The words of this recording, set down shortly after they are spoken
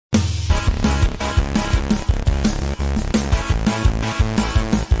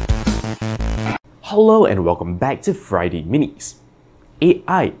Hello and welcome back to Friday Minis.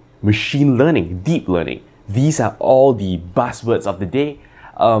 AI, machine learning, deep learning, these are all the buzzwords of the day.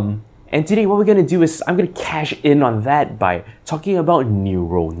 And today what we're going to do is I'm going to cash in on that by talking about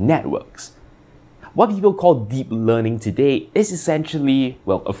neural networks. What people call deep learning today is essentially,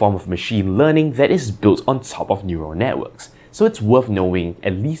 well, a form of machine learning that is built on top of neural networks. So it's worth knowing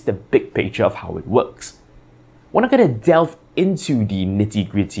at least the big picture of how it works. We're not going to delve into the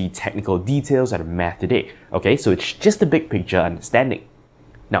nitty-gritty technical details of the math today, okay? So it's just a big picture understanding.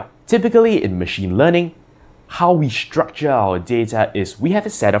 Now, typically in machine learning, how we structure our data is we have a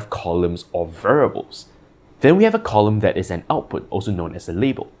set of columns or variables. Then we have a column that is an output, also known as a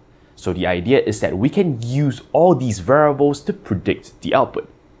label. So the idea is that we can use all these variables to predict the output.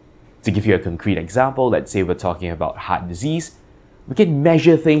 To give you a concrete example, let's say we're talking about heart disease, we can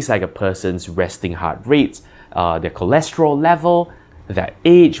measure things like a person's resting heart rate, their cholesterol level, their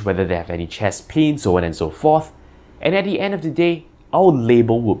age, whether they have any chest pain, so on and so forth. And at the end of the day, our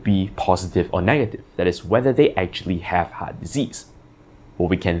label would be positive or negative, that is, whether they actually have heart disease. What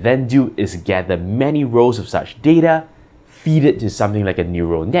we can then do is gather many rows of such data, feed it to something like a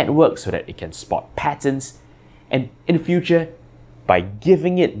neural network so that it can spot patterns, and in the future, by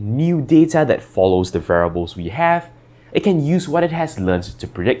giving it new data that follows the variables we have, it can use what it has learned to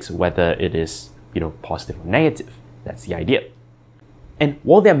predict whether it is positive or negative. That's the idea. And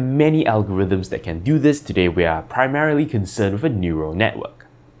while there are many algorithms that can do this, today we are primarily concerned with a neural network.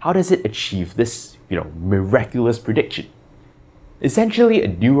 How does it achieve this, miraculous prediction? Essentially, a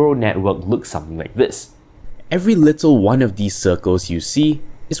neural network looks something like this. Every little one of these circles you see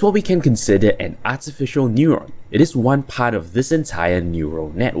is what we can consider an artificial neuron. It is one part of this entire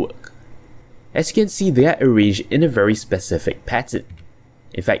neural network. As you can see, they are arranged in a very specific pattern.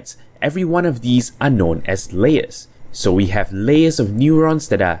 In fact, every one of these are known as layers. So we have layers of neurons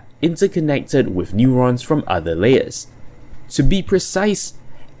that are interconnected with neurons from other layers. To be precise,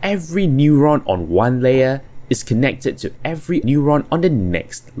 every neuron on one layer is connected to every neuron on the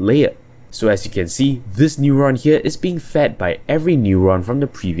next layer. So as you can see, this neuron here is being fed by every neuron from the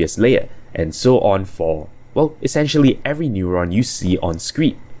previous layer, and so on for, well, essentially every neuron you see on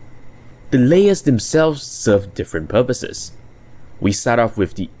screen. The layers themselves serve different purposes. We start off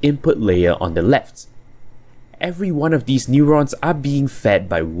with the input layer on the left. Every one of these neurons are being fed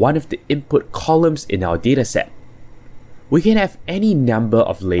by one of the input columns in our dataset. We can have any number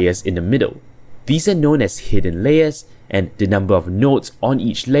of layers in the middle. These are known as hidden layers, and the number of nodes on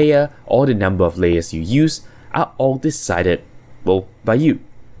each layer or the number of layers you use are all decided, well, by you.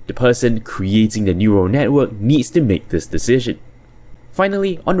 The person creating the neural network needs to make this decision.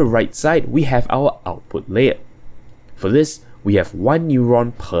 Finally, on the right side, we have our output layer. For this, we have one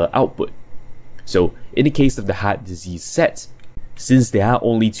neuron per output. So in the case of the heart disease set, since there are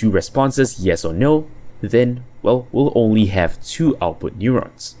only two responses, yes or no, then, well, we'll only have two output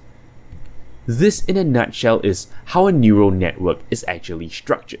neurons. This in a nutshell is how a neural network is actually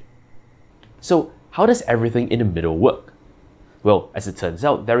structured. So how does everything in the middle work? Well, as it turns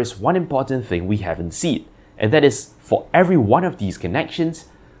out, there is one important thing we haven't seen, and that is for every one of these connections,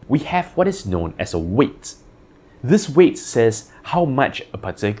 we have what is known as a weight. This weight says how much a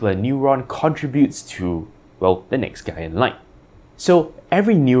particular neuron contributes to, well, the next guy in line. So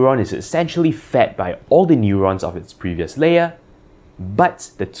every neuron is essentially fed by all the neurons of its previous layer, but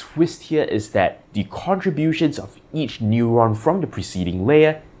the twist here is that the contributions of each neuron from the preceding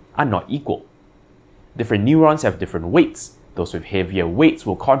layer are not equal. Different neurons have different weights. Those with heavier weights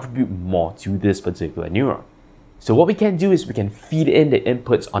will contribute more to this particular neuron. So what we can do is we can feed in the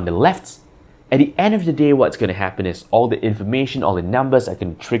inputs on the left. At the end of the day, what's going to happen is all the information, all the numbers are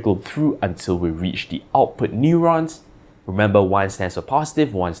going to trickle through until we reach the output neurons. Remember, one stands for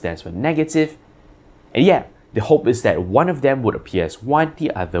positive, one stands for negative. And yeah, the hope is that one of them would appear as 1,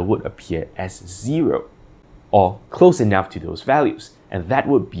 the other would appear as 0. Or close enough to those values, and that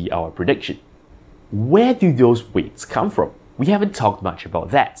would be our prediction. Where do those weights come from? We haven't talked much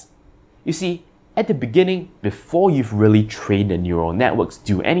about that. You see, at the beginning, before you've really trained the neural networks to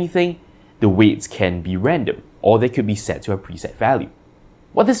do anything, the weights can be random, or they could be set to a preset value.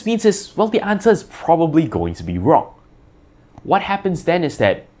 What this means is, well, the answer is probably going to be wrong. What happens then is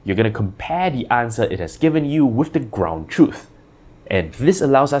that you're going to compare the answer it has given you with the ground truth. And this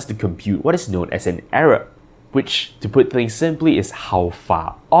allows us to compute what is known as an error, which, to put things simply, is how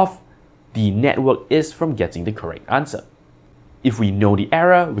far off the network is from getting the correct answer. If we know the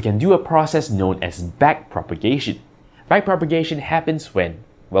error, we can do a process known as backpropagation. Backpropagation happens when,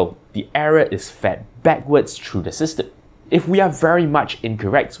 well, the error is fed backwards through the system. If we are very much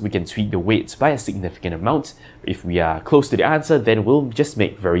incorrect, we can tweak the weights by a significant amount. If we are close to the answer, then we'll just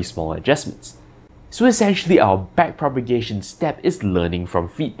make very small adjustments. So essentially our backpropagation step is learning from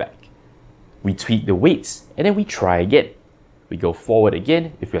feedback. We tweak the weights and then we try again. We go forward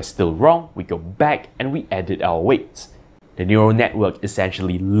again. If we are still wrong, we go back and we edit our weights. The neural network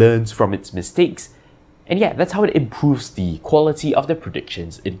essentially learns from its mistakes, and yeah, that's how it improves the quality of the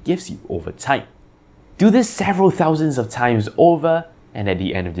predictions it gives you over time. Do this several thousands of times over, and at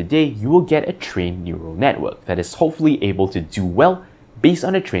the end of the day, you will get a trained neural network that is hopefully able to do well based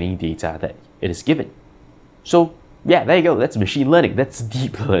on the training data that it is given. So yeah, there you go, that's machine learning, that's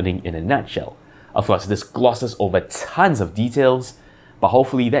deep learning in a nutshell. Of course, this glosses over tons of details, but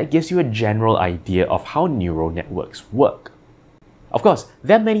hopefully that gives you a general idea of how neural networks work. Of course,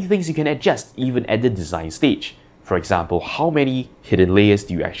 there are many things you can adjust even at the design stage. For example, how many hidden layers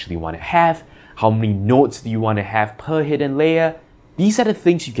do you actually want to have? How many nodes do you want to have per hidden layer? These are the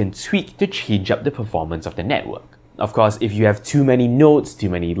things you can tweak to change up the performance of the network. Of course, if you have too many nodes, too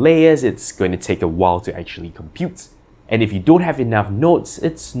many layers, it's going to take a while to actually compute. And if you don't have enough nodes,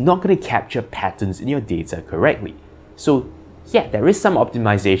 it's not going to capture patterns in your data correctly. So yeah, there is some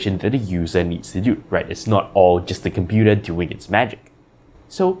optimization that the user needs to do, right? It's not all just the computer doing its magic.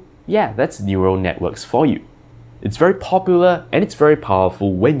 So yeah, that's neural networks for you. It's very popular and it's very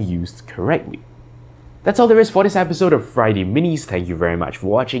powerful when used correctly. That's all there is for this episode of Friday Minis. Thank you very much for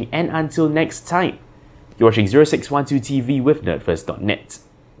watching, and until next time, you're watching 0612 TV with NERDfirst.net.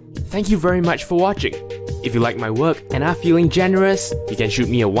 Thank you very much for watching. If you like my work and are feeling generous, you can shoot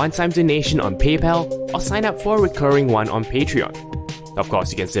me a one-time donation on PayPal or sign up for a recurring one on Patreon. Of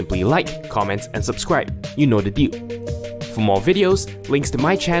course, you can simply like, comment, and subscribe. You know the deal. For more videos, links to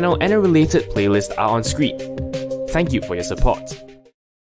my channel and a related playlist are on screen. Thank you for your support.